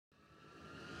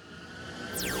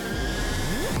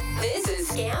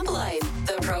Scamp Life,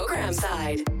 the program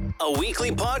side. A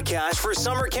weekly podcast for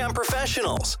summer camp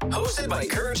professionals. Hosted by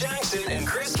Kurt Jackson and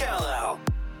Chris Callow.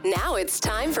 Now it's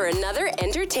time for another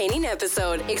entertaining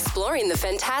episode exploring the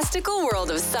fantastical world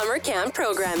of summer camp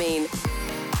programming.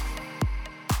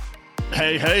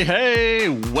 Hey,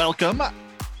 welcome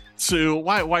to...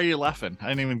 Why are you laughing? I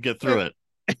didn't even get through it.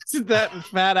 Isn't that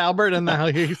Fat Albert and how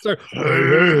he starts?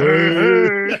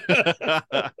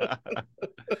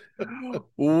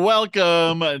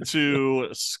 Welcome to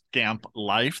Scamp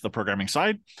Life, the programming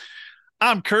side.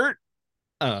 I'm Kurt.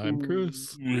 I'm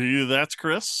Chris. That's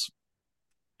Chris.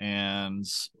 And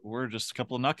we're just a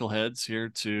couple of knuckleheads here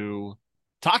to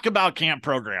talk about camp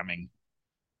programming.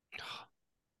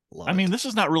 I mean, this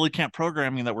is not really camp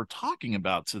programming that we're talking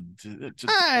about.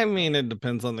 I mean, it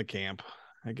depends on the camp,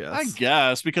 I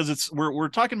guess. Because we're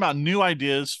talking about new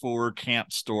ideas for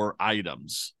camp store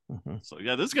items. Mm-hmm. So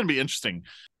yeah, this is going to be interesting.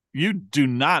 You do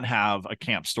not have a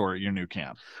camp store at your new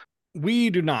camp. We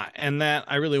do not, and that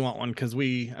I really want one because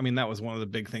that was one of the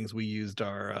big things we used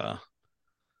our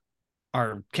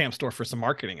camp store for some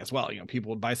marketing as well. You know, people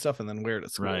would buy stuff and then wear it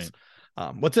at schools.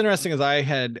 Right. What's interesting is I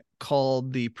had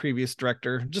called the previous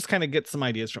director, just kind of get some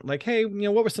ideas from like, hey,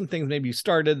 what were some things maybe you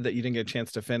started that you didn't get a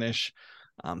chance to finish?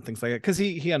 Things like that. Because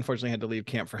he unfortunately had to leave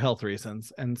camp for health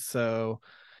reasons. And so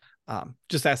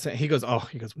just asked him, he goes,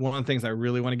 one of the things I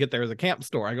really want to get there is a camp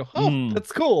store. I go,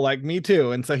 that's cool. Like me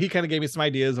too. And so he kind of gave me some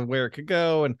ideas of where it could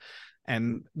go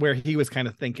and where he was kind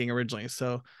of thinking originally.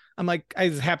 So I'm like, I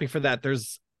was happy for that.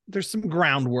 There's some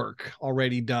groundwork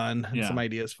already done and some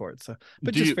ideas for it. So,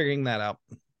 but figuring that out.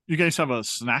 You guys have a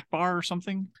snack bar or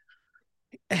something?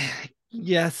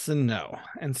 Yes and no.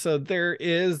 And so there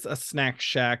is a snack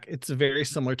shack. It's very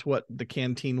similar to what the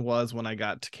canteen was when I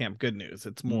got to Camp Good News.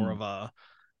 It's more of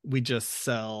we just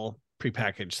sell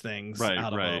prepackaged things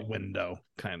out of a window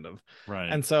kind of.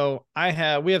 Right. And so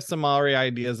we have some already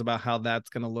ideas about how that's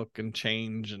going to look and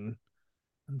change and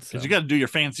so you got to do your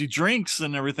fancy drinks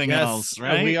and everything else,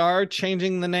 right? We are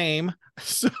changing the name.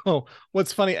 So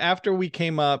what's funny, after we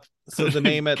came up, so the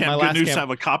name at my last camp camp have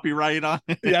a copyright on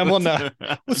it. Yeah, well, no.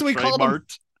 So we called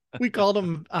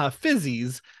them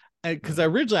fizzies because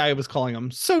originally I was calling them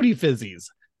sody fizzies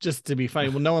just to be funny.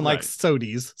 Well, no one likes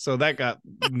sodies, so that got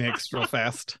nixed real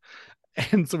fast.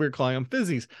 And so we were calling them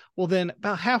fizzies. Well, then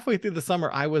about halfway through the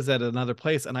summer, I was at another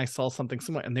place and I saw something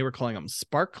similar and they were calling them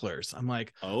sparklers. I'm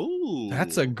like, oh,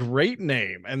 that's a great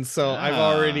name. And so I've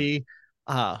already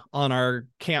on our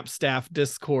camp staff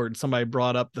Discord, somebody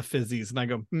brought up the fizzies and I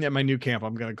go, at my new camp,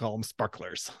 I'm going to call them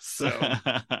sparklers. So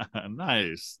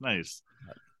nice.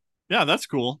 Yeah, that's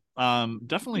cool.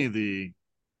 Definitely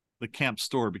the camp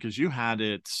store, because you had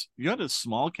a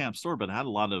small camp store, but it had a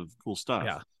lot of cool stuff.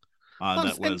 Yeah.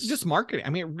 That was just marketing. I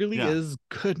mean, it really is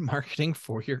good marketing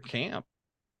for your camp.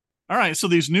 All right. So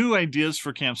these new ideas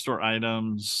for camp store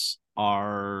items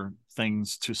are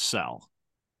things to sell.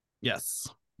 Yes.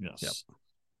 Yep.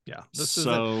 Yeah. This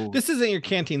isn't your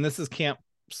canteen. This is camp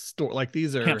store. Like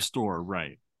these are camp store,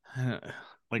 right?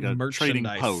 Like a trading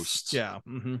post. Yeah.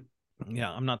 Mm-hmm.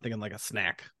 Yeah. I'm not thinking like a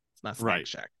snack. It's not snack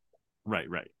shack. Right.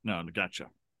 No, gotcha.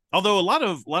 Although a lot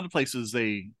of places,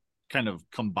 they kind of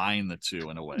combine the two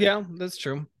in a way. Yeah, that's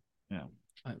true. Yeah.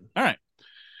 All right.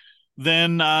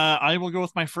 Then I will go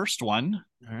with my first one.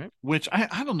 All right. Which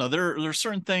I don't know. There are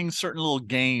certain things, certain little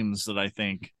games that I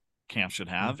think camp should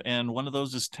have. And one of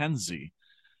those is Tenzi.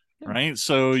 Yeah. Right.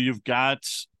 So you've got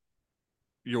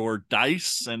your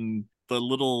dice and the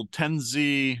little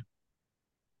Tenzi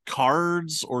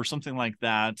cards or something like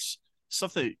that.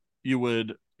 Stuff that you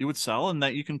would sell and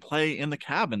that you can play in the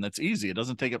cabin. That's easy. It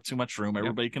doesn't take up too much room.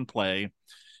 Everybody can play.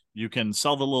 You can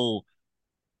sell the little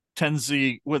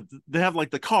Tenzi they have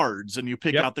like the cards and you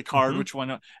pick out the card, which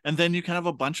one, and then you can have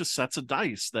a bunch of sets of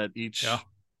dice that each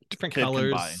different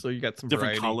colors. So you got some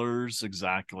different variety. Colors.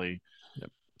 Exactly. Yep.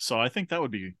 So I think that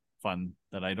would be fun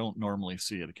that I don't normally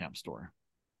see at a camp store.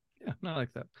 Yeah, not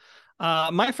like that.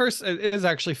 My first is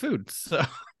actually food. So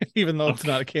even though it's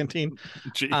not a canteen,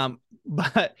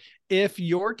 but if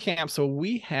your camp, so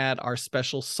we had our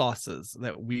special sauces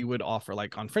that we would offer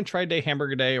like on French fry day,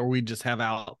 hamburger day, or we just have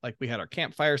out, like we had our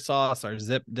campfire sauce, our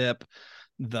zip dip,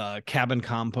 the cabin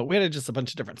compote. We had just a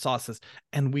bunch of different sauces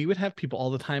and we would have people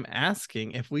all the time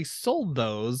asking if we sold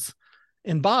those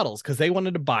in bottles because they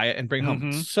wanted to buy it and bring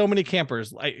home. So many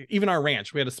campers, like even our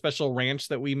ranch, we had a special ranch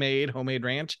that we made, homemade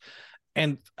ranch.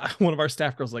 And one of our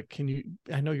staff girls like,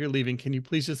 I know you're leaving. Can you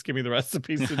please just give me the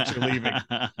recipes since you're leaving?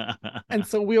 And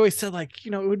so we always said like,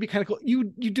 it would be kind of cool. You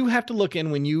do have to look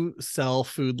in when you sell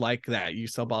food like that. You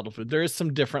sell bottled food. There is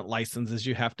some different licenses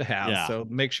you have to have. Yeah. So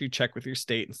make sure you check with your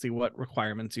state and see what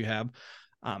requirements you have.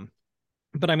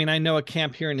 But I mean, I know a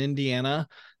camp here in Indiana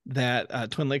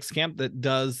that Twin Lakes camp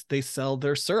they sell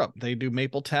their syrup. They do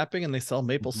maple tapping and they sell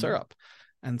maple syrup.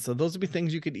 And so those would be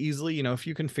things you could easily, if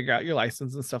you can figure out your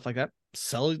license and stuff like that,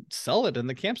 sell it in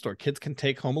the camp store. Kids can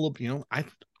take home a little,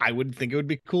 I would think it would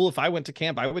be cool if I went to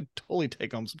camp. I would totally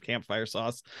take home some campfire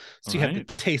sauce. So you have the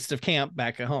taste of camp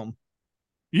back at home.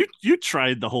 You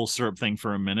tried the whole syrup thing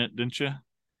for a minute, didn't you?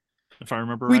 If I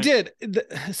remember right. We did.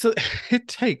 So it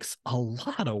takes a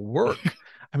lot of work.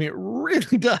 I mean, it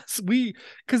really does.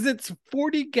 Because it's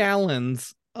 40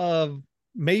 gallons of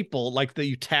maple, like that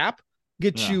you tap,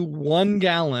 gets you 1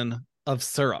 gallon of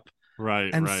syrup.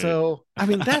 Right. And so, I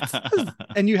mean,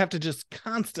 and you have to just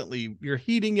constantly, you're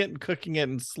heating it and cooking it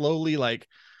and slowly like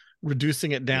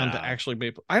reducing it down to actually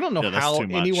maple. I don't know how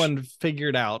anyone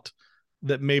figured out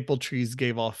that maple trees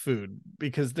gave off food,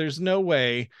 because there's no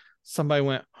way somebody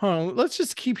went, let's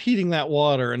just keep heating that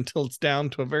water until it's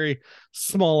down to a very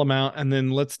small amount, and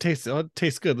then let's taste it. Oh, it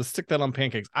tastes good. Let's stick that on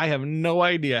pancakes. I have no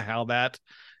idea how that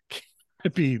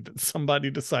could be that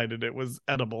somebody decided it was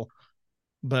edible,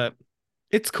 but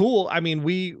it's cool. I mean,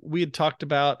 we had talked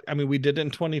about, we did it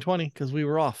in 2020 because we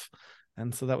were off,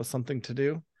 and so that was something to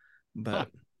do, but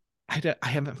I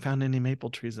haven't found any maple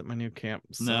trees at my new camp,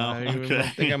 so I don't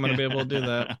think I'm going to be able to do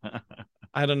that.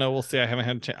 I don't know. We'll see. I haven't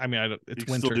had a chance. I mean, it's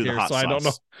winter here, so I don't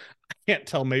know. I can't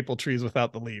tell maple trees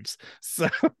without the leaves. So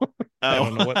I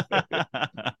don't know what. But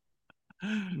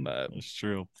that's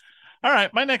true. All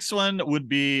right. My next one would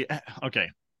be,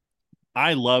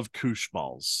 I love koosh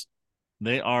balls.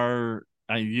 I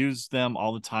use them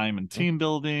all the time in team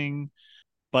building,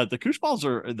 but the koosh balls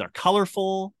they're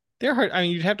colorful. They're hard. I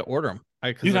mean, you'd have to order them.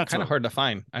 Because they're kind of hard to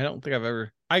find. I don't think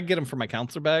I get them for my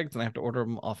counselor bags, and I have to order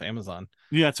them off Amazon.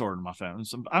 You have to order them off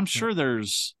Amazon. I'm sure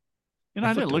there's,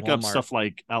 I didn't look up stuff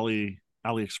like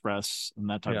AliExpress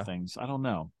and that type of things. I don't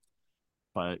know,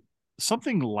 but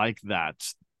something like that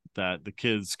the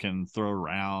kids can throw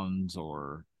around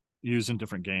or use in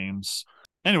different games.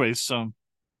 Anyways, so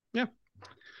yeah.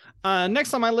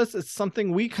 Next on my list is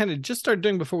something we kind of just started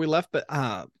doing before we left, but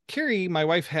Carrie, my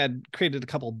wife, had created a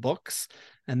couple books,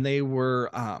 and they were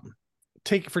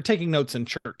taking notes in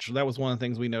church. That was one of the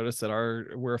things we noticed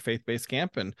we're a faith-based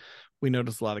camp, and we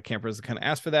noticed a lot of campers kind of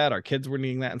asked for that. Our kids were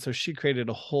needing that, and so she wrote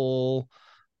a whole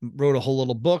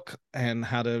little book and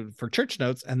for church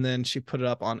notes, and then she put it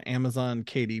up on Amazon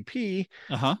KDP,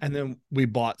 and then we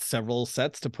bought several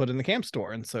sets to put in the camp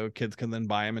store, and so kids can then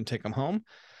buy them and take them home.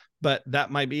 But that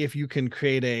might be if you can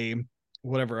create a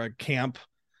camp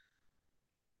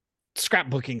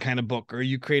scrapbooking kind of book, or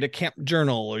you create a camp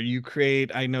journal, or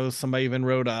I know somebody even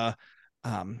wrote a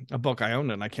book. I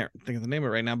own it and I can't think of the name of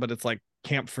it right now, but it's like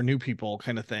camp for new people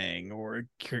kind of thing, or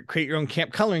create your own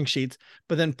camp coloring sheets,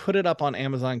 but then put it up on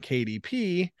Amazon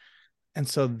KDP. And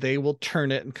so they will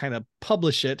turn it and kind of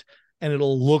publish it, and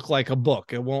it'll look like a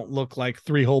book. It won't look like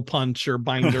 3-hole punch or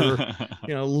binder,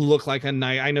 look like a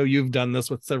knife. I know you've done this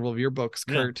with several of your books,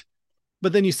 Kurt. Yeah.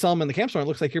 But then you sell them in the camp store. It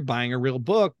looks like you're buying a real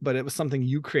book, but it was something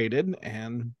you created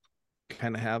and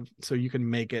kind of so you can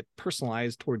make it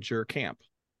personalized towards your camp.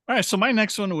 All right. So my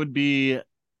next one would be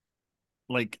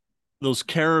like those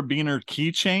carabiner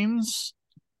keychains.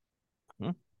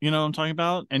 You know what I'm talking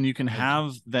about? And you can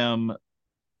have them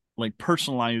like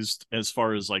personalized as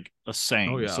far as like a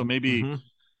saying. Oh, yeah. So maybe,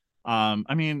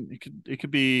 it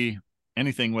could be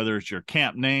anything, whether it's your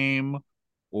camp name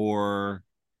or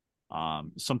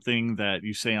something that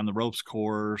you say on the ropes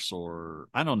course, or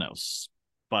I don't know,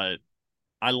 but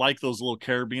I like those little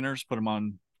carabiners, put them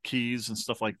on keys and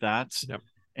stuff like that. Yep.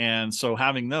 And so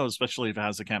having those, especially if it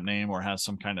has a camp name or has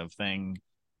some kind of thing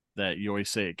that you always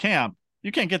say at camp,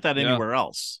 you can't get that anywhere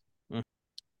else.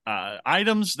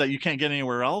 Items that you can't get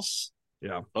anywhere else.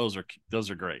 Yeah. Those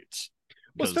are great.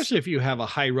 Well, especially if you have a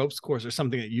high ropes course or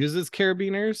something that uses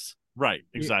carabiners. Right.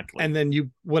 Exactly. And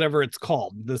then whatever it's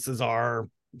called, this is our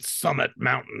Summit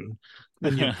Mountain.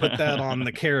 Then you put that on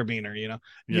the carabiner,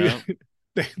 Yeah.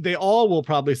 They all will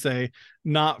probably say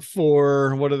not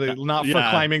for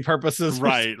climbing purposes.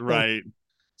 Right.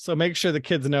 So make sure the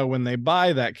kids know when they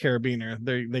buy that carabiner,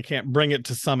 they can't bring it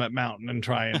to Summit Mountain and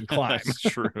try and climb.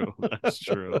 That's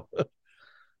true.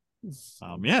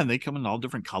 And they come in all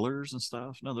different colors and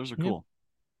stuff. No, those are cool.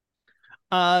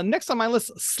 Next on my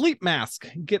list, sleep mask.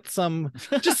 Get some,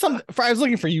 I was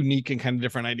looking for unique and kind of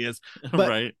different ideas.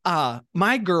 But right.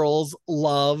 My girls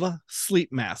love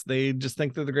sleep masks. They just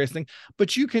think they're the greatest thing.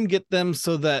 But you can get them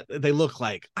so that they look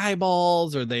like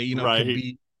eyeballs, or they, could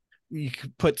be, you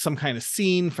could put some kind of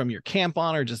scene from your camp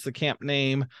on, or just the camp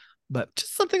name, but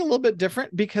just something a little bit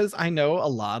different, because I know a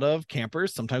lot of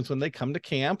campers, sometimes when they come to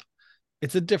camp,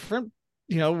 it's a different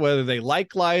whether they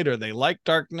like light or they like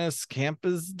darkness, camp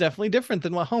is definitely different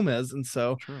than what home is. And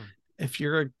so if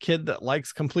you're a kid that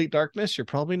likes complete darkness, you're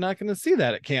probably not going to see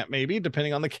that at camp, maybe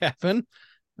depending on the cabin.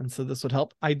 And so this would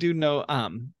help. I do know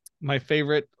my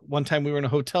favorite, one time we were in a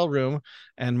hotel room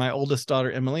and my oldest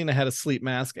daughter, Emelina, had a sleep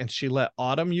mask and she let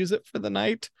Autumn use it for the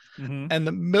night. And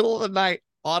the middle of the night,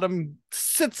 Autumn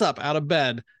sits up out of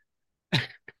bed.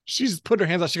 She just put her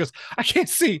hands out. She goes, I can't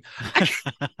see. I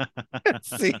can't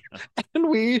see. And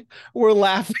we were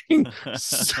laughing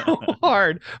so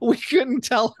hard. We couldn't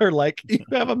tell her, like, you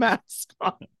have a mask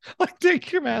on. Like,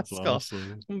 take your mask off.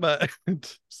 But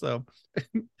so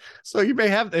you may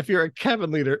have, if you're a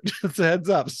cabin leader, just a heads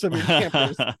up. Some of your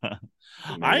campers.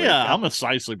 I'm a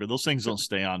side sleeper. Those things don't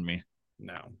stay on me.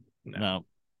 No.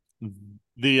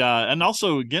 And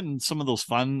also getting some of those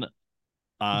fun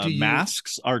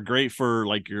masks are great for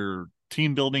like your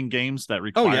team building games that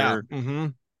require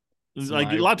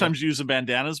like a lot of times you use the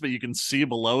bandanas, but you can see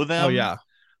below them.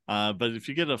 But if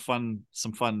you get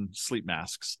some fun sleep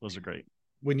masks, those are great.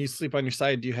 When you sleep on your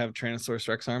side, do you have Tyrannosaurus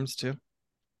Rex arms too?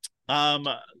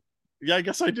 Yeah, I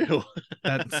guess I do.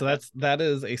 that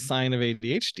is a sign of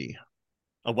ADHD.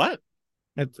 A what?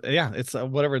 It's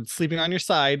whatever. Sleeping on your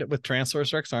side with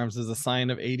Tyrannosaurus Rex arms is a sign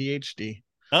of ADHD.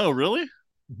 Oh, really?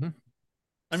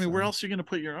 I mean, where else are you going to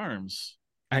put your arms?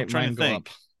 I'm trying to think.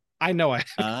 Up. I know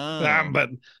but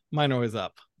mine are always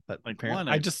up. But like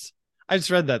I just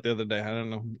read that the other day. I don't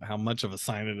know how much of a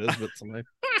sign it is, but somebody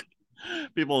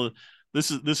people,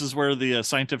 this is where the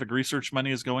scientific research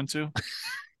money is going to.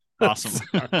 Awesome.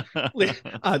 I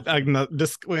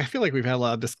feel like we've had a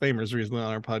lot of disclaimers recently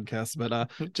on our podcast, but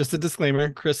just a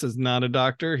disclaimer: Chris is not a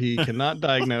doctor. He cannot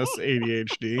diagnose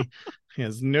ADHD. He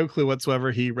has no clue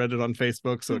whatsoever. He read it on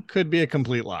Facebook, so it could be a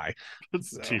complete lie.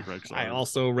 So I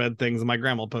also read things my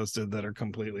grandma posted that are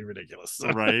completely ridiculous. So.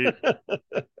 Right.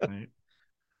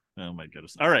 Oh my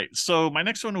goodness. All right. So my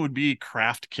next one would be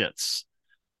craft kits.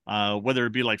 Whether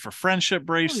it be like for friendship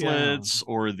bracelets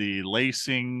or the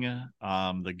lacing,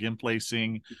 the GIMP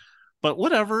lacing, but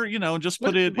whatever, just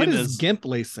put it in is GIMP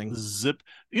lacing? Zip.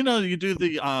 You do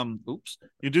the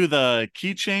you do the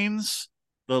keychains,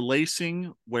 the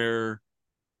lacing where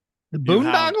the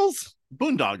boondoggles?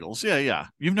 Boondoggles. Yeah.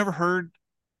 You've never heard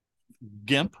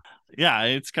GIMP? Yeah,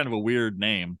 it's kind of a weird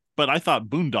name, but I thought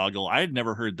boondoggle. I had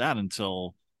never heard that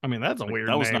until. I mean, that's a weird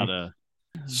name. That was not a.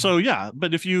 So yeah,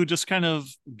 but if you just kind of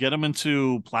get them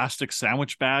into plastic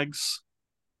sandwich bags,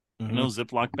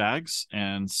 Ziploc bags,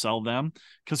 and sell them,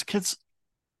 because kids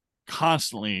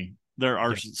constantly, there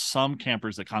are some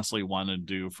campers that constantly want to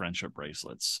do friendship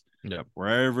bracelets,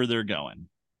 wherever they're going.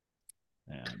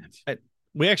 And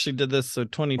we actually did this. So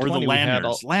 2020, or the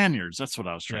lanyards. That's what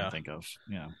I was trying to think of.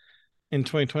 Yeah. In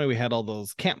 2020, we had all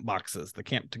those camp boxes, the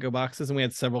camp to go boxes, and we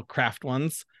had several craft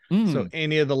ones. So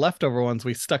any of the leftover ones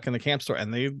we stuck in the camp store,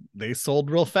 and they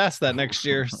sold real fast that next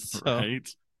year. So, right.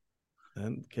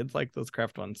 And kids like those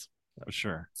craft ones. For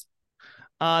sure.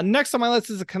 Next on my list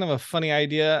is a kind of a funny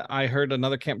idea. I heard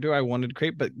another camp do I wanted to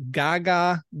create, but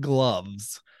Gaga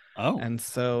gloves. Oh. And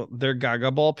so they're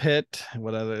Gaga ball pit,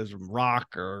 whether it's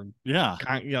rock or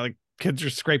like kids are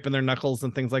scraping their knuckles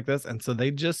and things like this. And so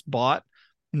they just bought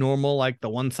normal, like the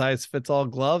one size fits all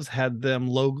gloves, had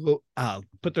them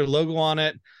put their logo on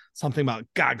it, something about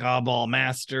Gaga Ball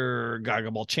Master,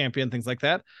 Gaga Ball Champion, things like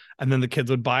that. And then the kids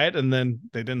would buy it, and then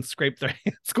they didn't scrape their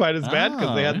hands quite as bad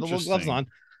because they had the little gloves on.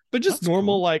 But just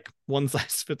normal, cool. Like one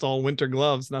size fits all winter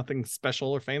gloves, nothing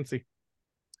special or fancy.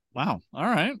 Wow. All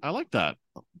right. I like that.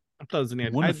 I thought it was an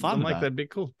idea. That'd be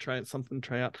cool. Try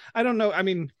out. I don't know. I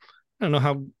mean, I don't know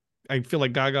how. I feel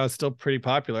like Gaga is still pretty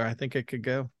popular. I think it could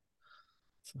go.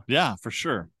 So. Yeah, for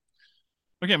sure.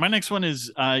 Okay, my next one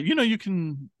is you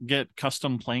can get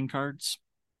custom playing cards.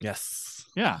 Yes.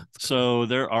 Yeah. So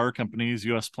there are companies,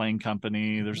 US Playing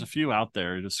Company, there's a few out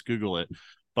there, just Google it.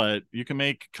 But you can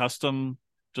make custom,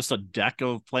 just a deck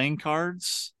of playing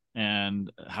cards,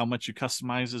 and how much you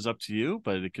customize is up to you,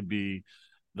 but it could be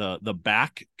the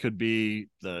back could be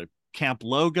the camp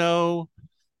logo.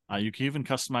 You can even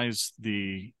customize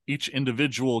each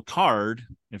individual card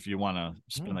if you want to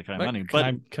spend that kind of money.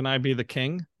 But can I be the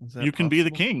king? You can be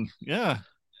the king. Yeah.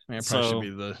 I mean, I probably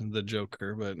should be the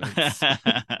Joker, but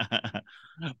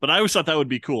but I always thought that would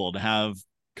be cool to have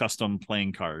custom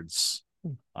playing cards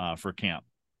for camp.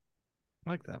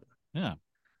 I like that. Yeah.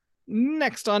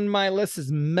 Next on my list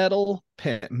is metal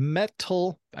pins.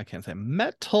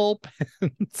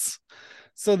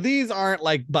 So these aren't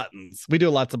like buttons. We do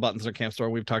lots of buttons in our camp store.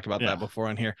 We've talked about that before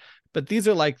on here. But these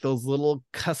are like those little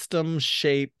custom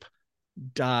shape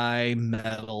die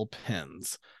metal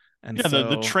pins. And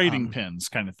the trading pins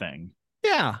kind of thing.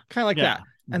 Yeah, kind of like that.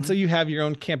 And so you have your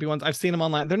own campy ones. I've seen them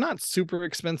online. They're not super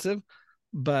expensive,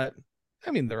 but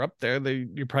I mean, they're up there.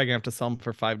 You're probably gonna have to sell them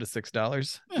for $5 to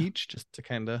 $6 each, just to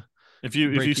kind of. If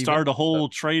you start a whole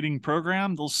trading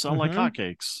program, they'll sell like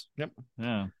hotcakes. Yep.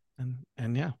 Yeah.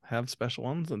 And yeah, have special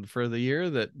ones and for the year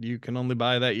that you can only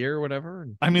buy that year or whatever.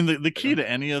 I mean, the key to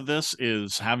any of this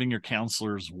is having your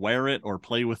counselors wear it or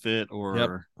play with it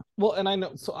or. Well, and I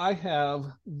know, so I have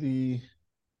the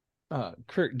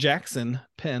Kirk Jackson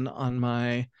pin on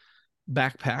my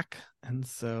backpack, and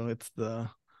so it's the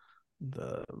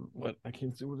what, I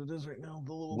can't see what it is right now.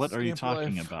 The little, what are you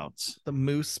talking about? The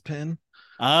moose pin.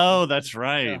 Oh, that's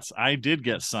right. Yeah. I did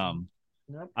get Mm-hmm. some.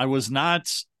 Yep. I was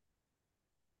not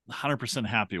 100%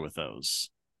 happy with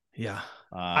those. Yeah.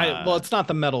 Well, it's not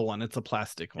the metal one, it's a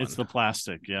plastic one. It's the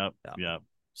plastic. Yep.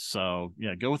 So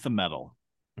yeah, go with the metal.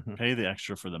 Pay the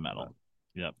extra for the metal.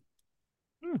 Yep.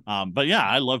 But yeah,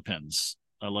 I love pins.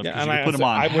 I love because you can put them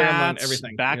on hats, wear them on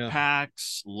everything.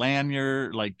 Backpacks,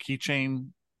 lanyard, like keychain,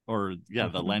 or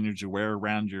the lanyards you wear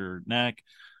around your neck.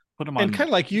 Put them on. And kind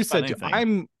of like you said,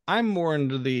 I'm more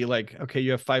into the like, okay,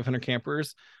 you have 500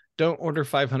 campers, don't order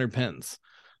 500 pins.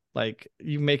 Like,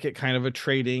 you make it kind of a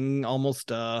trading, almost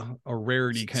a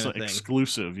rarity kind of thing.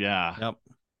 Exclusive, yeah. Yep.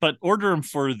 But order them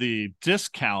for the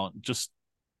discount. Just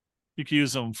you can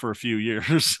use them for a few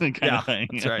years, kind of thing.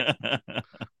 That's right.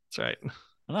 That's right.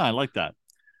 No, I like that.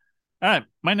 All right,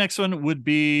 my next one would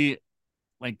be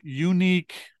like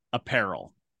unique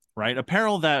apparel, right?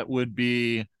 Apparel that would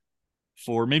be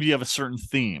for maybe you have a certain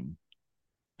theme,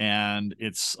 and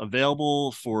it's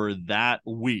available for that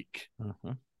week.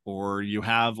 Or you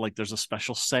have like there's a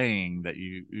special saying that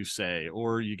you say,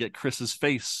 or you get Chris's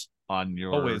face on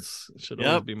your always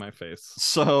be my face.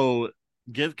 So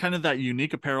get kind of that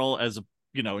unique apparel as a,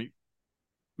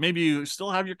 maybe you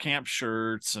still have your camp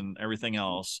shirts and everything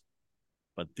else,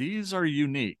 but these are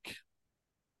unique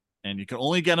and you can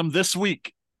only get them this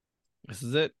week. This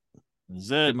is it.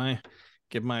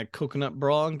 Get my coconut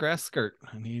bra and grass skirt.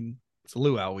 It's a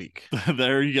luau week.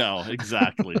 There you go.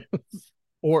 Exactly.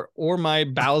 Or my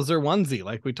Bowser onesie,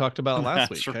 like we talked about last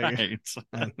week. Right.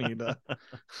 I need my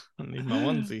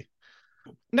onesie.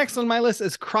 Next on my list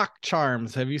is Croc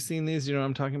Charms. Have you seen these? You know what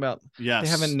I'm talking about? Yes. They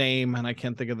have a name, and I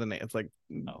can't think of the name. It's like,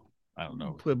 I don't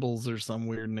know, Quibbles or some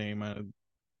weird name.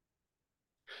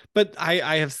 But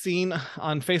I have seen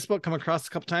on Facebook, come across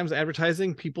a couple times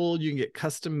advertising people, you can get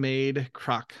custom made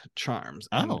Croc Charms.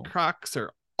 And Crocs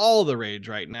are all the rage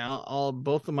right now.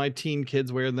 Both of my teen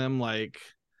kids wear them like.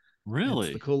 Really?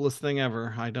 It's the coolest thing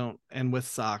ever. And with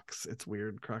socks. It's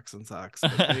weird, Crocs and socks.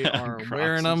 But they are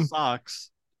wearing them.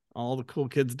 Socks. All the cool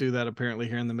kids do that apparently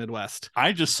here in the Midwest.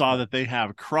 I just saw that they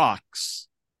have Crocs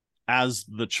as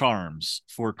the charms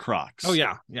for Crocs. Oh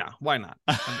yeah. Why not?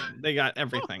 They got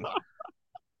everything.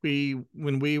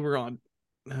 When we were on,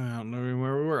 I don't know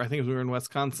where we were. I think we were in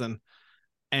Wisconsin,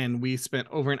 and we spent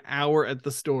over an hour at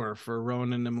the store for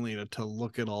Rowan and Emelina to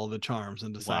look at all the charms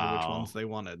and decide which ones they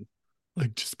wanted.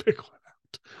 Like, just pick one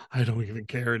out. I don't even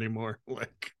care anymore.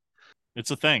 Like, it's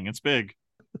a thing. It's big.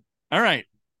 All right.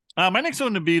 My next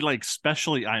one would be like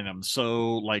specialty items.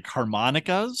 So like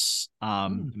harmonicas,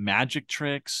 magic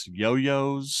tricks,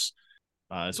 yo-yos.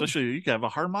 Especially you can have a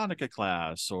harmonica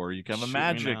class, or you can have a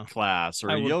magic class, or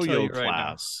a yo-yo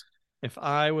class. If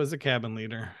I was a cabin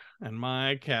leader and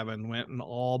my cabin went and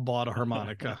all bought a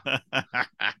harmonica,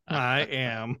 I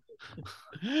am.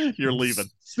 You're leaving.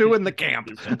 Suing the camp.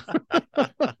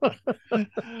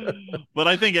 But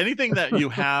I think anything that you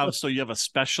have, so you have a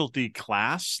specialty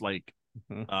class, like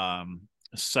a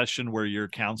session where your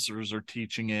counselors are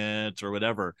teaching it or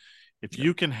whatever. If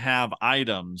you can have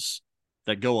items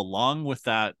that go along with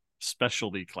that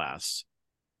specialty class,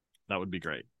 that would be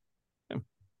great.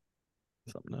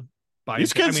 Something to buy.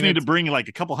 These kids need to bring like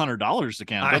a couple $100 to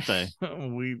camp, don't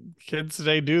they? Kids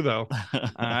today do, though.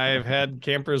 I've had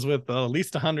campers with at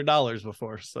least $100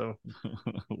 before. So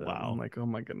wow. I'm like, oh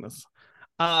my goodness.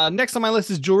 Next on my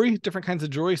list is jewelry, different kinds of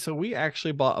jewelry. So we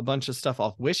actually bought a bunch of stuff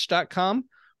off wish.com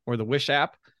or the Wish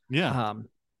app. Yeah.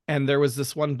 And there was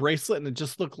this one bracelet, and it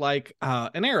just looked like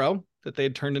an arrow that they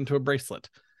had turned into a bracelet.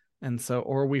 And so,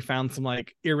 or we found some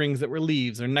like earrings that were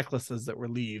leaves, or necklaces that were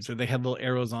leaves, or they had little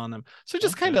arrows on them. So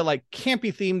just kind of like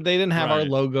campy themed. They didn't have our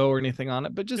logo or anything on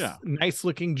it, but just nice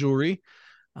looking jewelry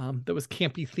that was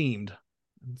campy themed.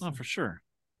 So, for sure.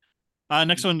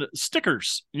 Next one,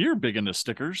 stickers. You're big into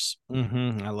stickers. I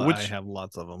have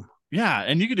lots of them. Yeah,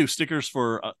 and you can do stickers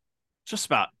for just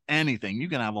about anything. You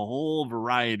can have a whole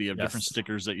variety of different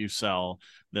stickers that you sell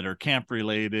that are camp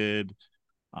related.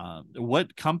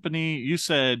 What company? You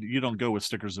said you don't go with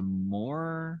stickers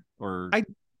anymore, or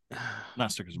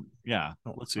Not Stickers. Yeah.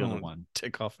 What's the other one?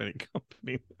 Tick off any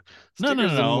company. No.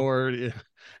 And more. Yeah.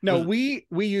 No, Was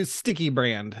we use Sticky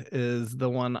Brand is the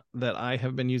one that I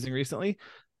have been using recently.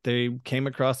 They came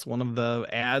across one of the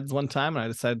ads one time and I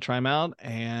decided to try them out,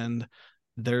 and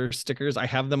their stickers, I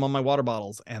have them on my water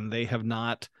bottles and they have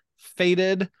not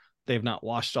faded. They've not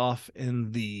washed off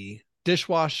in the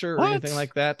dishwasher or anything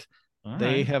like that.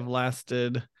 They have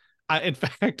lasted. In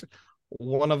fact,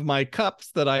 one of my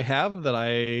cups that I have that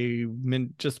I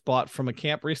just bought from a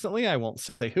camp recently, I won't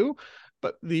say who,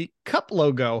 but the cup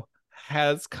logo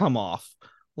has come off.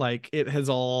 Like it has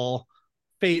all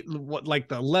fade, like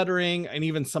the lettering and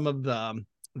even some of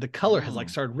the color has like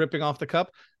started ripping off the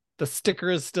cup. The sticker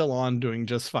is still on, doing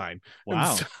just fine.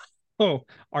 Wow. So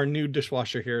our new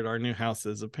dishwasher here at our new house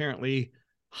is apparently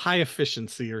high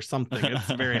efficiency or something.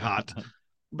 It's very hot.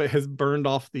 But has burned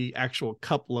off the actual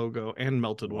cup logo and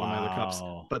melted one of my other cups.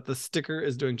 But the sticker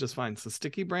is doing just fine. So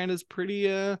Sticky Brand is pretty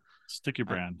Sticky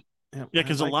Brand. Yeah,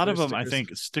 because a lot of them, I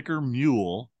think Sticker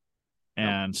Mule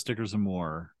and Stickers and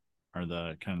More are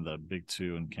the kind of the big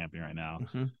two in camping right now.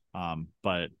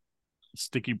 But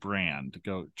Sticky Brand,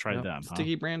 go try them.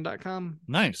 Stickybrand.com.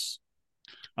 Nice.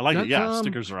 I like it. Yeah,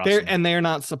 stickers are awesome. They're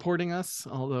not supporting us,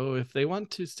 although if they want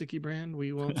to, Sticky Brand,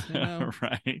 we won't say no.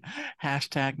 Right.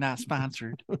 Hashtag not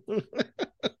sponsored.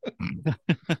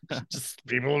 Just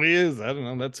people we use. I don't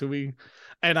know. That's who we.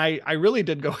 And I really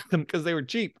did go with them because they were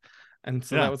cheap, and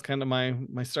so that was kind of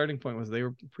my starting point. Was they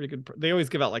were pretty good. They always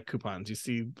give out like coupons. You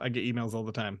see, I get emails all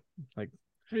the time like,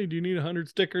 "Hey, do you need 100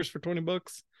 stickers for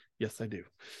 $20?" Yes, I do.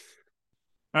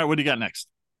 All right, what do you got next?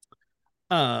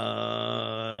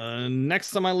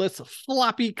 Next on my list,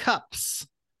 floppy cups.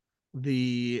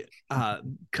 The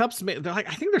cups made, they're like,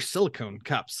 I think they're silicone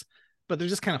cups, but they're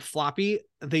just kind of floppy.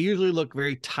 They usually look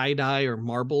very tie-dye or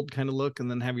marbled kind of look, and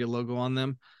then have your logo on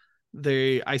them.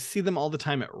 I see them all the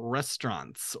time at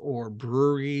restaurants or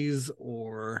breweries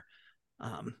or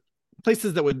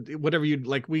places that would, whatever you'd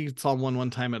like. We saw one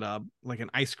time at like an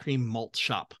ice cream malt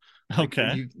shop. Like,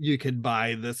 okay, you could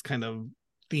buy this kind of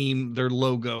theme, their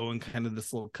logo and kind of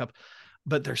this little cup,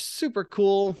 but they're super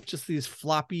cool. Just these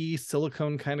floppy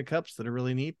silicone kind of cups that are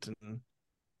really neat, and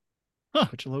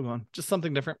put your logo on. Just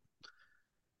something different.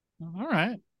 All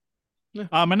right. Yeah.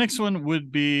 My next one would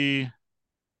be,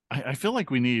 I feel like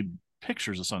we need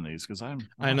pictures of some of these because I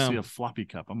know see a floppy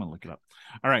cup. I'm gonna look it up.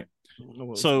 All right.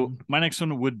 So my next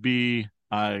one would be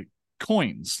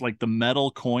coins, like the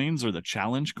metal coins or the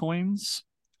challenge coins.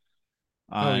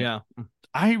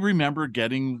 I remember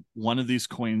getting one of these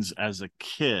coins as a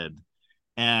kid,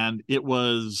 and it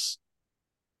was,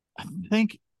 I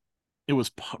think it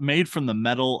was made from the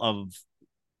metal of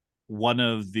one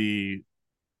of the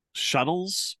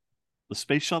shuttles, the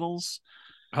space shuttles.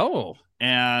 Oh,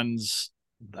 and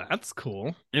that's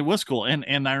cool. It was cool.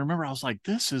 And I remember I was like,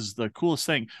 this is the coolest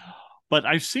thing. But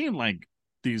I've seen like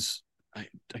these, I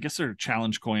guess they're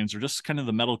challenge coins or just kind of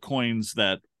the metal coins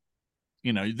that,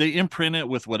 you know, they imprint it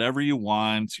with whatever you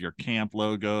want, your camp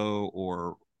logo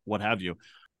or what have you.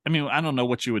 I mean, I don't know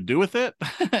what you would do with it.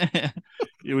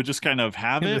 You would just kind of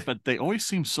have it, but they always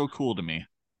seem so cool to me.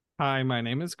 Hi, my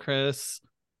name is Chris.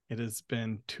 It has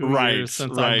been 2 years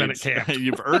since I've been at camp.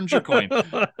 You've earned your coin.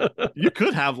 You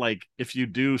could have, like, if you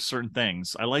do certain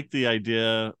things. I like the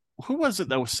idea. Who was it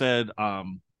that said,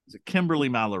 Kimberly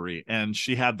Mallory, and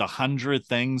she had the 100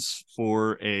 things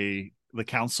for the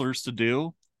counselors to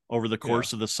do over the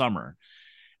course of the summer.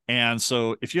 And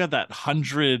so if you had that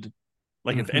 100,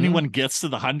 like if anyone gets to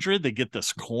the 100, they get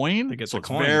this coin. They get so the it's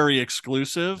coin. very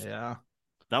exclusive. Yeah.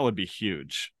 That would be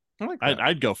huge. I like that.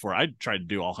 I'd go for it. I'd try to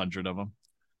do all 100 of them.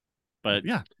 But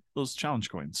yeah, those challenge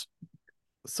coins.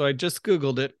 So I just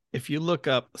Googled it. If you look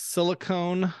up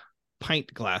silicone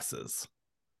pint glasses,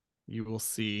 you will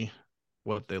see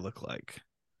what they look like.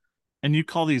 And you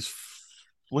call these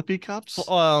flippy cups?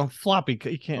 Floppy.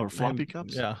 You can't. Or floppy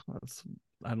cups? Yeah.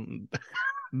 I don't.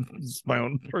 It's my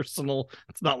own personal.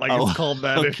 It's not like it's called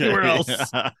that anywhere else.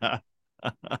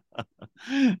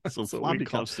 So floppy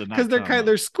cups, because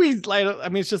they're squeezed light. I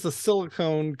mean, it's just a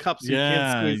silicone cup, so you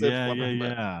can't squeeze it.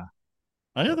 Yeah.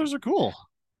 Oh, yeah, those are cool.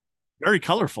 Very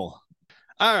colorful.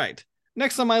 All right.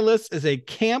 Next on my list is a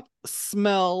camp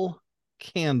smell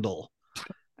candle.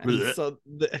 And so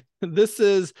this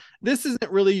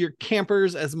isn't really your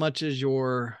campers as much as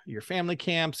your family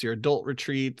camps, your adult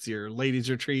retreats, your ladies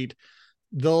retreat.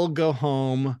 They'll go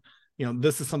home. You know,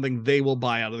 this is something they will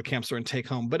buy out of the camp store and take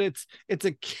home, but it's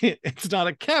not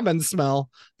a cabin smell.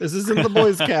 This isn't the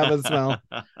boys' cabin smell,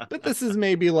 but this is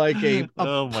maybe like a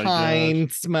pine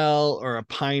smell or a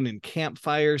pine and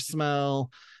campfire smell.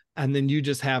 And then you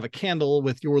just have a candle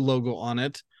with your logo on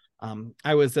it.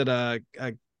 I was at a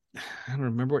I don't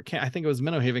remember what camp. I think it was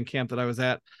Minnow Haven camp that I was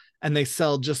at, and they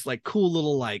sell just like cool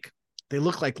little like they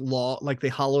look like log, like they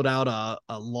hollowed out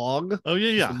a log. Oh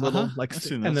yeah, a little like,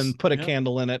 and then put a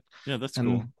candle in it. Yeah, that's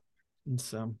cool. And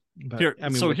so, but, here, I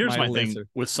mean, so here's my thing laser.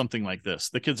 with something like this: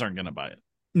 the kids aren't going to buy it.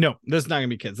 No, this is not gonna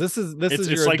be kids. This is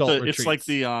your like adult it's like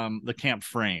the camp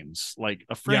frames, like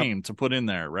a frame to put in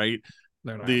there, right?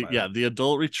 The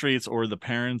adult retreats or the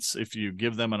parents, if you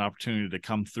give them an opportunity to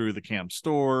come through the camp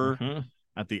store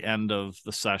at the end of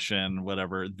the session,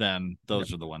 whatever, then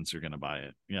those are the ones who are going to buy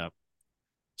it. Yeah.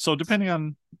 So depends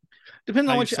on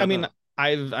what I mean.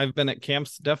 I've been at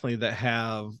camps definitely that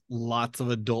have lots of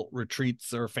adult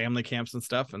retreats or family camps and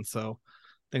stuff, and so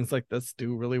things like this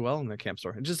do really well in the camp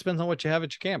store. It just depends on what you have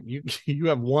at your camp. You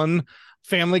have one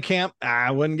family camp,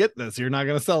 I wouldn't get this. You're not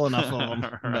going to sell enough of them.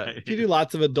 Right. But if you do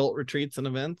lots of adult retreats and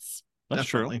events, that's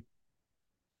definitely. True.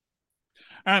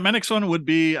 All right, my next one would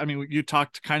be, I mean, you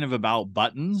talked kind of about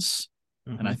buttons,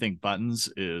 and I think buttons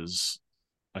is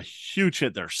a huge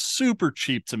hit. They're super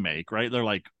cheap to make, right? They're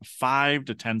like 5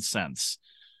 to 10 cents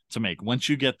to make. Once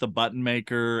you get the button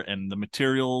maker and the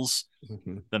materials,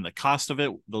 then the cost of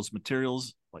it, those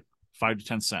materials, like 5 to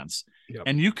 10 cents. Yep.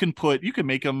 And you can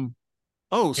make them,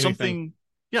 something.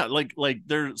 Yeah. Like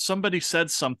somebody said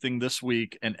something this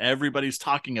week and everybody's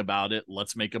talking about it.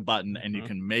 Let's make a button, and you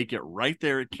can make it right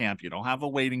there at camp. You don't have a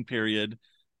waiting period,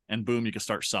 and boom, you can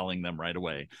start selling them right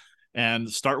away. And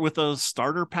start with a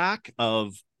starter pack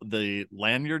of the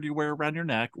lanyard you wear around your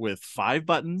neck with 5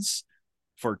 buttons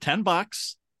for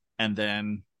 $10. And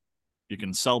then you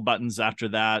can sell buttons after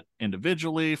that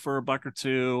individually for $1 or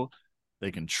 $2.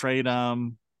 They can trade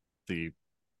them. The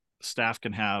staff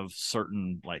can have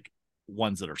certain like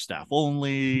ones that are staff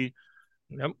only.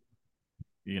 Yep.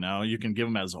 You know, you can give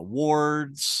them as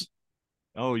awards.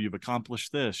 Oh, you've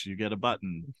accomplished this, you get a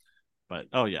button. But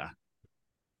oh yeah,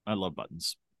 I love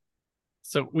buttons.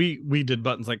 So we did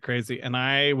buttons like crazy, and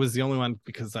I was the only one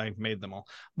because I made them all.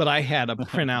 But I had a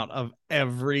printout of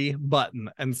every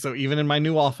button, and so even in my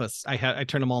new office, I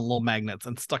turned them on little magnets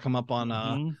and stuck them up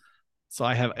on. So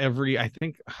I have I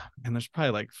think, and there's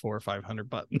probably like 400 or 500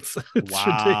 buttons. It's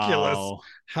ridiculous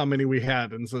how many we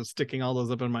had, and so sticking all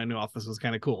those up in my new office was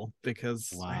kind of cool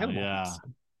because I had them all. So.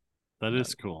 That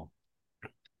is cool.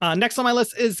 Next on my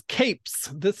list is capes.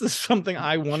 This is something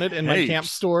I wanted in my camp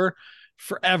store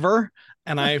forever,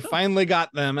 and I finally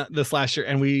got them this last year,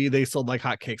 and they sold like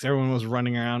hotcakes. Everyone was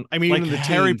running around. I mean, like even the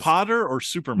Harry teens. Potter or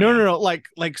Superman? No, like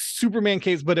Superman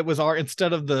capes, but it was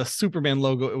instead of the Superman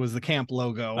logo, it was the camp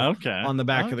logo on the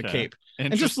back of the cape,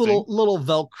 and just little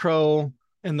Velcro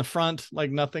in the front, like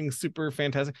nothing super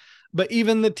fantastic. But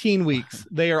even the teen weeks,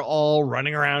 they are all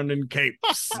running around in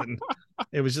capes, and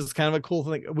it was just kind of a cool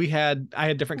thing. I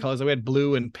had different colors. We had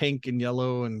blue and pink and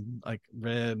yellow and like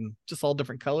red, and just all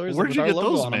different colors. Where did you get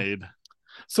those made?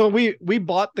 So we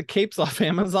bought the capes off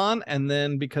Amazon, and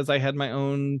then because I had my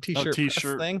own t-shirt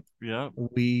thing,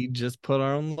 we just put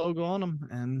our own logo on them,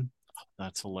 and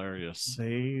that's hilarious.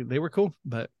 They were cool,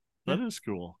 but that is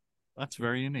cool. That's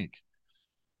very unique.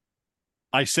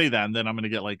 I say that, and then I'm going to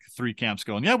get like 3 camps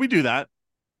going, yeah, we do that.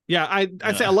 Yeah,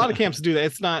 I say a lot of camps do that.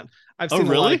 It's not. I've seen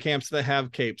a lot of camps that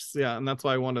have capes. Yeah, and that's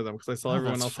why I wanted them, because I saw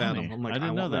everyone else had them. I'm like, I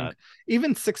didn't know that.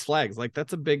 Even Six Flags, like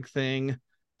that's a big thing.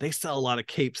 They sell a lot of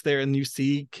capes there, and you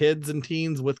see kids and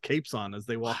teens with capes on as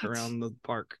they walk around the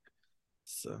park.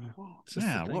 So,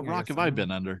 what rock have I been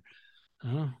under?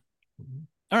 All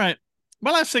right,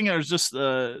 my last thing is just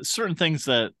certain things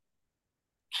that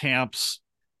camps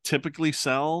typically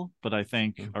sell, but I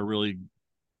think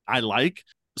I like.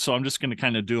 So I'm just going to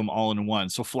kind of do them all in one.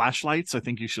 So flashlights, I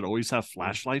think you should always have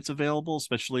flashlights available,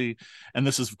 especially, and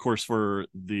this is of course for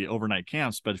the overnight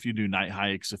camps, but if you do night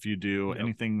hikes, if you do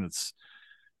anything that's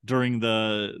during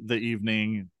the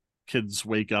evening, kids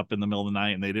wake up in the middle of the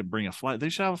night and they didn't bring they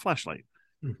should have a flashlight.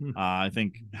 I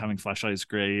think having flashlights is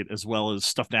great, as well as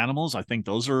stuffed animals. I think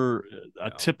those are a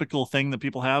typical thing that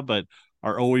people have, but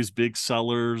are always big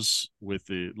sellers with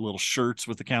the little shirts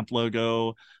with the camp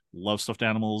logo. Love stuffed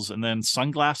animals. And then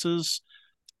sunglasses.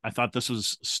 I thought this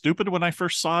was stupid when I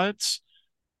first saw it.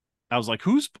 I was like,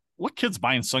 what kid's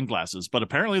buying sunglasses? But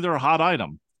apparently they're a hot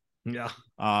item. Yeah.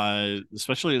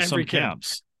 Especially at some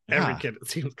camps. Every kid, it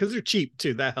seems, because they're cheap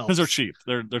too. That helps. Because they're cheap.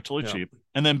 They're totally cheap.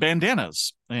 And then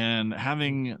bandanas, and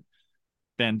having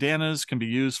bandanas can be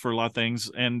used for a lot of things.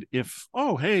 And if,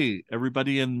 hey,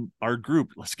 everybody in our group,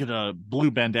 let's get a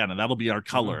blue bandana. That'll be our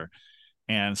color.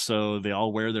 And so they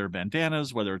all wear their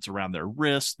bandanas, whether it's around their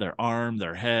wrist, their arm,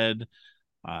 their head.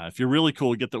 If you're really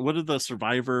cool, get what are the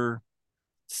Survivor?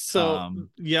 So,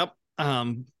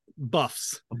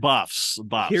 buffs. Buffs.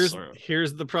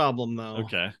 Here's the problem though.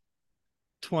 Okay.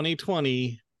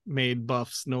 2020 made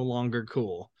buffs no longer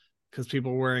cool because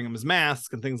people were wearing them as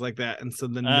masks and things like that. And so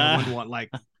then no one want like,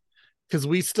 because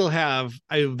we still have,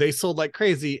 they sold like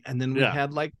crazy. And then we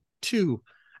had like 2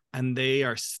 and they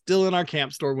are still in our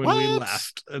camp store when we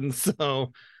left. And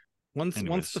so once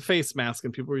the face mask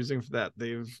and people were using for that,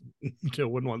 they've no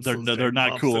one wants they're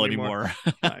not cool anymore.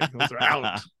 Like, those are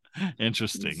out.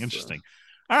 Interesting.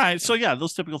 All right, so yeah,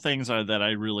 those typical things are that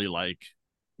I really like.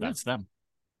 That's them.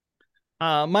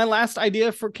 My last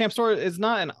idea for camp store is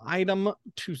not an item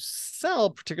to sell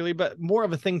particularly, but more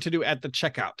of a thing to do at the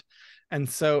checkout. And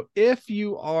so if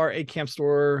you are a camp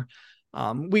store,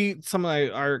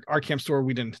 our camp store,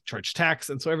 we didn't charge tax.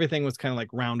 And so everything was kind of like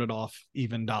rounded off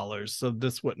even dollars. So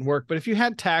this wouldn't work. But if you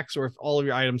had tax, or if all of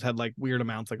your items had like weird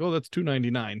amounts, like, oh, that's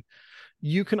 $2.99,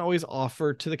 you can always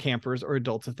offer to the campers or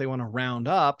adults if they want to round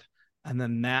up. And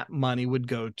then that money would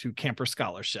go to camper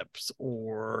scholarships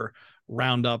or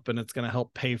round up, and it's going to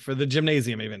help pay for the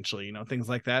gymnasium eventually, things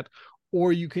like that.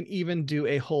 Or you can even do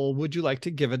a whole, would you like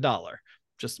to give $1?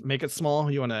 Just make it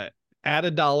small. You want to add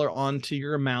 $1 onto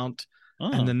your amount.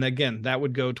 And then again, that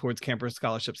would go towards camper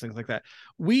scholarships, things like that.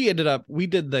 We did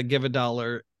the give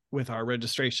 $1 with our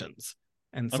registrations.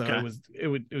 And so it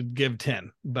would give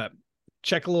 10, but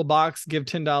check a little box, give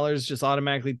 $10, just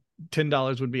automatically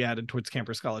 $10 would be added towards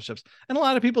camper scholarships. And a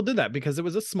lot of people did that because it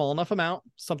was a small enough amount,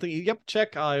 something,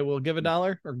 check, I will give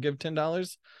 $1 or give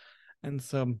 $10. And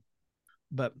so,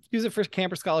 but use it for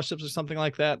camper scholarships or something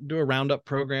like that. Do a roundup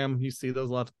program. You see those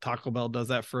a lot. Taco Bell does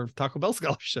that for Taco Bell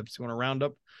scholarships. You want to round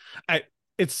up.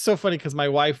 It's so funny because my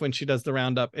wife, when she does the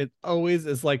roundup, it always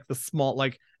is like the small,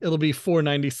 like it'll be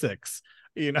 $4.96.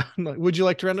 Like, would you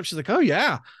like to round up? She's like, oh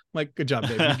yeah. I'm like, good job,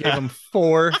 babe. You gave them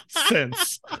 4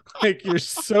 cents. Like, you're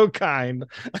so kind.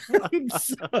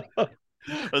 The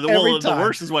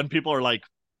worst is when people are like,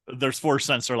 there's 4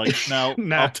 cents. They're like, no,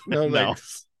 no.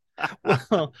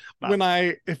 Well,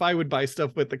 if I would buy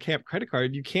stuff with the camp credit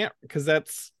card, you can't, because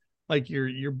that's like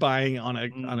you're buying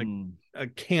on a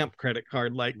camp credit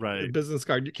card, like a business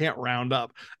card. You can't round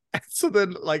up. And so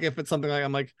then, like, if it's something like,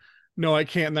 I'm like, no, I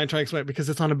can't. And I try to explain it because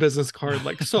it's on a business card.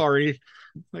 Like, sorry,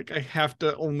 like I have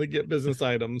to only get business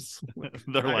items. Like,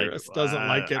 they're like, doesn't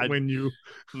like it when you.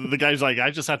 The guy's like,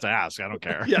 I just have to ask. I don't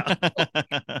care. Yeah.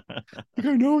 Like,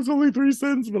 I know it's only 3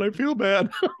 cents, but I feel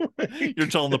bad. You're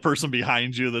telling the person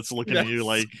behind you that's looking at you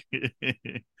like,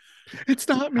 it's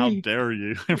not me. How dare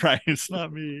you? Right? It's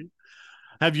not me.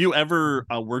 Have you ever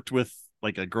worked with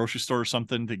like a grocery store or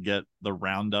something to get the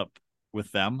roundup with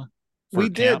them? We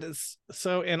did.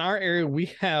 So in our area,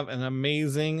 we have an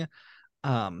amazing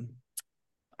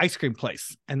ice cream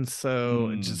place. And so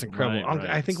it's just incredible. Right.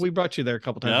 I think we brought you there a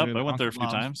couple times. Yeah, I went there a few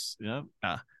times. Yeah.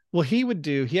 Well,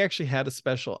 he actually had a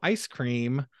special ice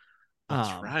cream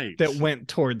that went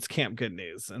towards Camp Good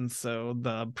News. And so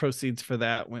the proceeds for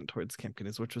that went towards Camp Good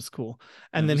News, which was cool.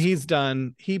 And then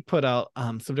he put out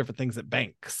some different things at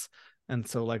banks. And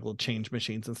so like little change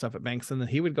machines and stuff at banks. And then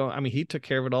he would go, he took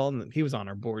care of it all. And he was on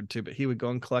our board too, but he would go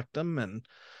and collect them and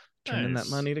turn in that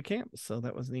money to camp. So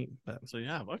that was neat. So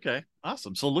yeah. Okay.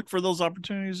 Awesome. So look for those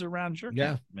opportunities around your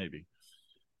camp, maybe.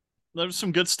 There's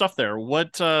some good stuff there.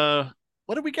 What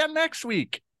do we got next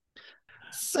week?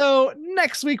 So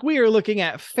next week, we are looking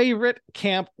at favorite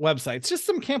camp websites, just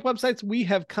some camp websites we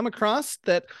have come across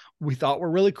that we thought were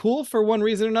really cool for one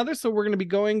reason or another. So we're going to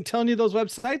be telling you those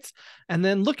websites and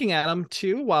then looking at them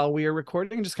too while we are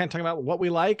recording, just kind of talking about what we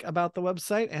like about the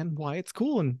website and why it's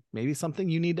cool and maybe something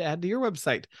you need to add to your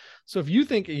website. So if you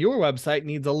think your website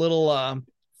needs a little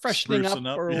freshening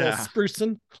up or a little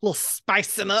sprucing, a little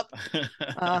spicing up,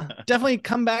 definitely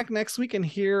come back next week and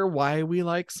hear why we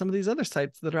like some of these other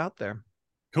sites that are out there.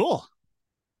 Cool.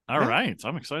 All right.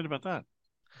 I'm excited about that.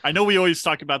 I know we always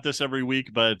talk about this every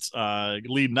week, but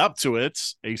leading up to it,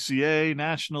 ACA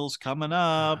Nationals coming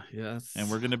up. Yes. And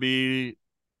we're going to be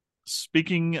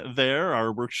speaking there.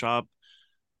 Our workshop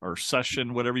or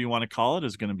session, whatever you want to call it,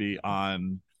 is going to be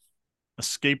on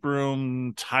escape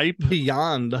room type.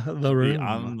 Beyond the room.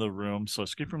 Beyond the room. So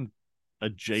escape room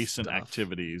adjacent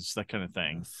activities, that kind of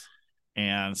thing. Yes.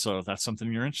 And so if that's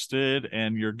something you're interested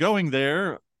and you're going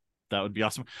there, that would be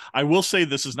awesome. I will say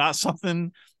this is not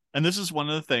something, and this is one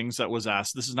of the things that was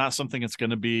asked. This is not something that's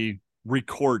going to be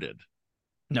recorded.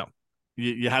 No,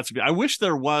 you have to be. I wish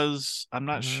there was. I'm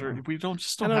not sure. We don't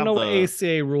I don't know what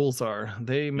ACA rules are.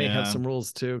 They may have some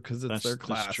rules too because it's their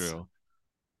class. That's true.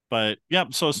 But yeah,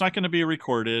 so it's not going to be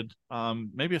recorded.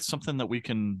 Maybe it's something that we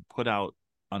can put out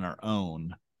on our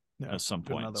own at some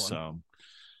point. So.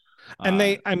 And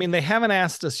they haven't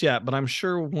asked us yet, but I'm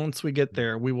sure once we get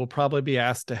there, we will probably be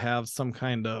asked to have some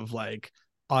kind of like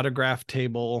autograph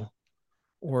table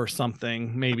or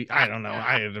something. Maybe, I don't know.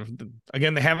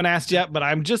 Again, they haven't asked yet, but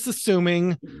I'm just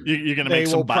assuming you're gonna make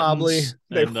some buttons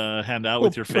and hand out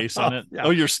with your face on it. Yeah. Oh,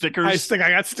 your stickers. I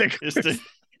got stickers.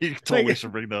 You totally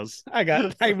should bring those. I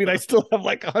still have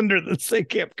like 100 that say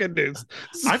Camp Good News.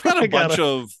 So I've got a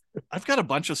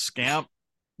bunch of Scamp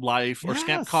Life or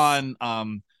Scamp Con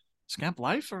Scamp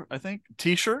Life, or I think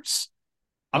t-shirts.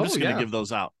 I'm just gonna give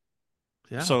those out.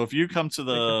 Yeah. So if you come to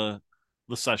the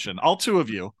session, all 2 of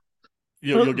you,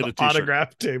 you'll get a t-shirt.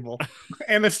 Autograph table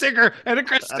and a sticker and a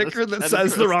Chris sticker that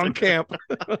says the wrong camp.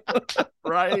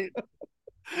 Right.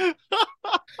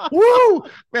 Woo,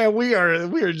 man, we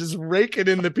are just raking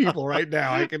in the people right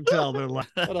now. I can tell they're like,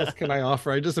 what else can I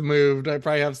offer? I just moved. I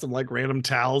probably have some like random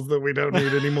towels that we don't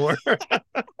need anymore.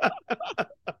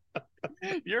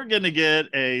 You're gonna get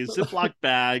a Ziploc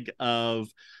bag of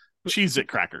Cheez-It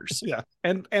crackers. Yeah,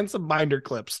 and some binder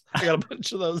clips. I got a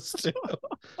bunch of those too.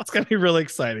 It's gonna be really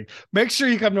exciting. Make sure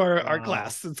you come to our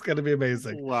class. It's gonna be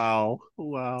amazing. Wow.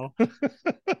 Cool.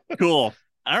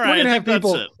 All right. We're gonna have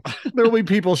people. There will be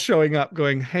people showing up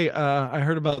going, "Hey, I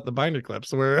heard about the binder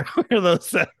clips. Where are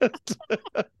those at?"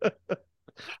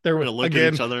 They're gonna look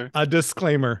at each other. A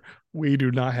disclaimer: we do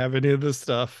not have any of this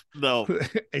stuff. No.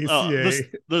 ACA.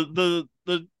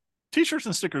 The t-shirts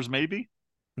and stickers, maybe.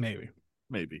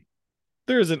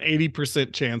 There is an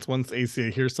 80% chance once ACA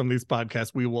hears some of these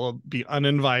podcasts, we will be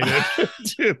uninvited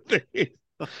to the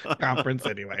conference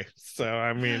anyway. So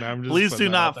I mean, I'm just please do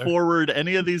not forward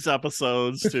any of these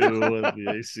episodes to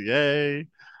the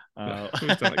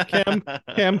ACA.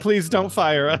 Cam, please don't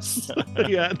fire us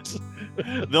yet.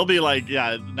 They'll be like,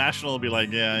 yeah, National will be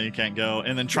like, yeah, you can't go,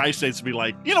 and then Tri-States will be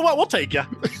like, you know what, we'll take you.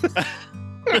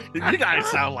 You guys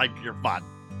sound like you're fun.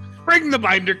 Bring the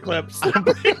binder clips. It's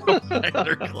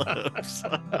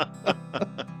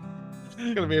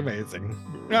gonna be amazing.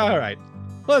 All right,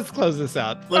 let's close this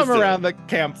out. From around the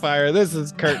campfire, this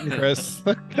is Kurt and Chris.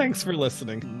 Thanks for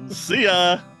listening. See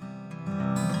ya.